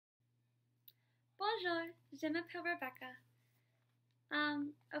Bonjour, je m'appelle Rebecca.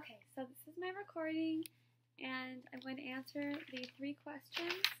 Okay, so this is my recording, and I'm going to answer the 3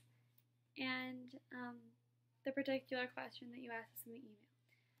 questions and the particular question that you asked us in the email.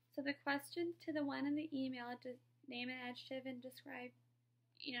 So the question to the one in the email, just name an adjective and describe,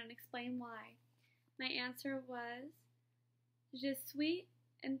 and explain why. My answer was, je suis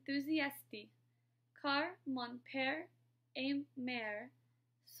enthousiaste, car mon père et mère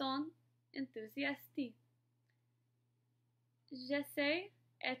sont enthousiastes. J'essaie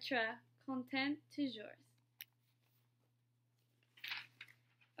être content toujours.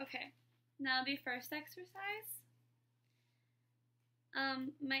 Okay, now the first exercise.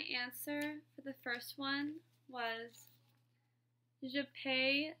 My answer for the first one was, je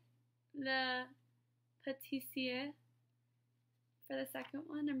paye le pâtissier. For the second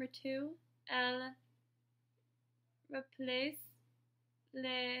one, number 2, elle replace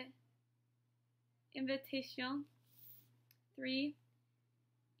les invitations. 3,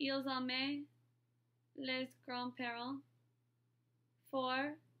 ils emmènent les grands-parents.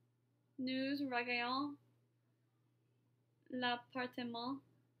 4, nous regardons l'appartement.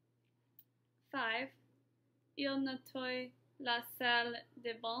 5, il nettoie la salle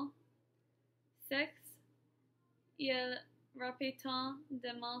de bain. 6, il répète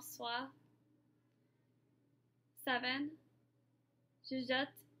demain soir. 7, je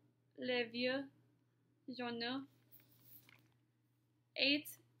jette les vieux journaux.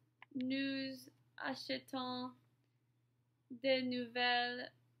 8, nous achetons de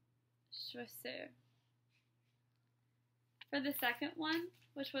nouvelles chaussures. For the second one,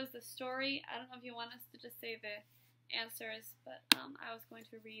 which was the story, I don't know if you want us to just say the answers, but I'll just read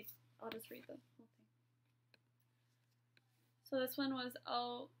the whole thing. So this one was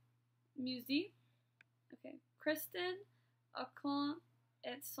au musée. Okay. Kristen, Ocon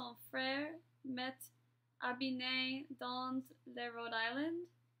et son frère met habillés dans le Rhode Island,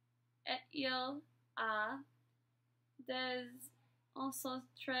 et il a des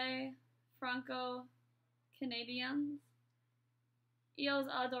ancêtres franco-canadiens. Ils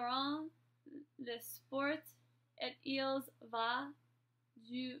adorent le sport et ils vont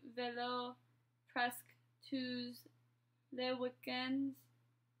du vélo presque tous les week-ends.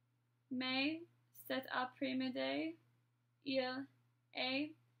 Mais cet après-midi, il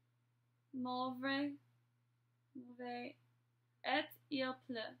est mauvais et il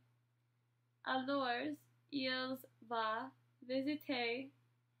pleut. Alors, ils vont visiter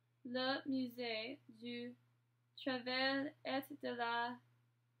le musée du travail et de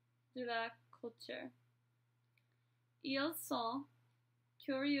la culture. Ils sont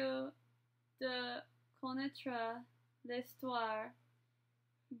curieux de connaître l'histoire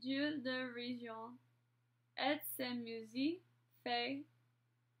de la région et ce musée fait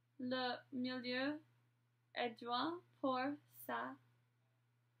le milieu idéal pour ça.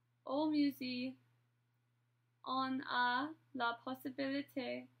 Au musée, on a la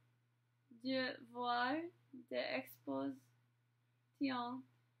possibilité de voir des expositions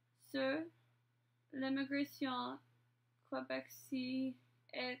sur l'immigration québécoise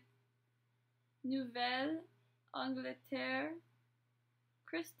et Nouvelle-Angleterre.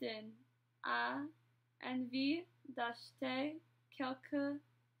 Kristen a envie d'acheter quelques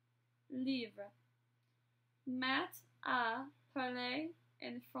livres. Matt a parlé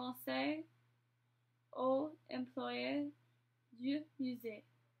en français aux employés du musée.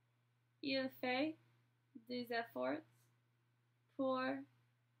 Il fait des efforts pour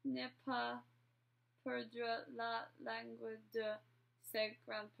ne pas perdre la langue de ses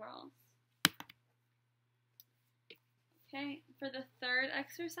grands-parents. Okay, for the third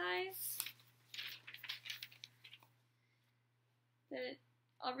exercise,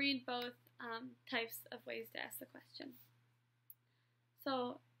 I'll read both types of ways to ask the question.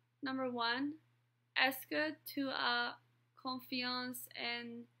 So, number 1, est-ce que tu as confiance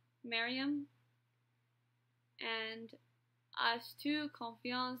en Miriam? And as-tu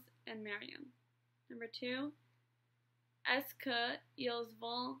confiance en Miriam? Number 2, est-ce que ils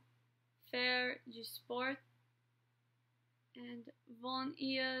vont faire du sport? And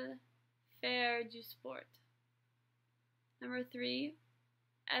vont-ils faire du sport? Number 3,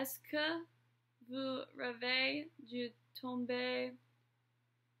 est-ce que vous rêvez de tomber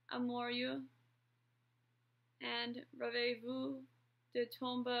amoureux? And rêvez-vous de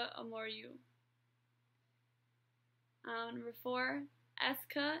tomber amoureux? Number 4, est-ce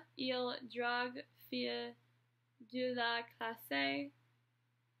qu'il drague filles de la classe?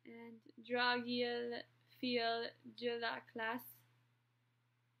 And drague-il filles de la classe?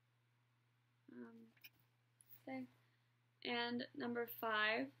 And number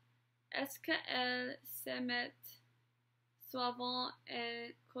 5, est-ce qu'elle se met souvent un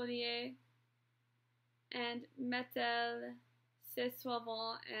collier? And met-elle se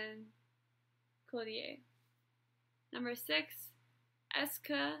souvent un collier? Number 6, est-ce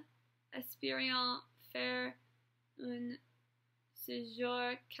que espérions faire un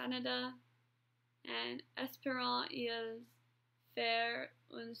séjour Canada? And espérons-ils faire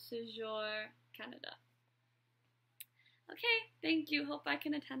un séjour Canada? Okay, thank you. Hope I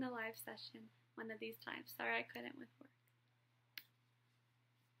can attend a live session one of these times. Sorry I couldn't with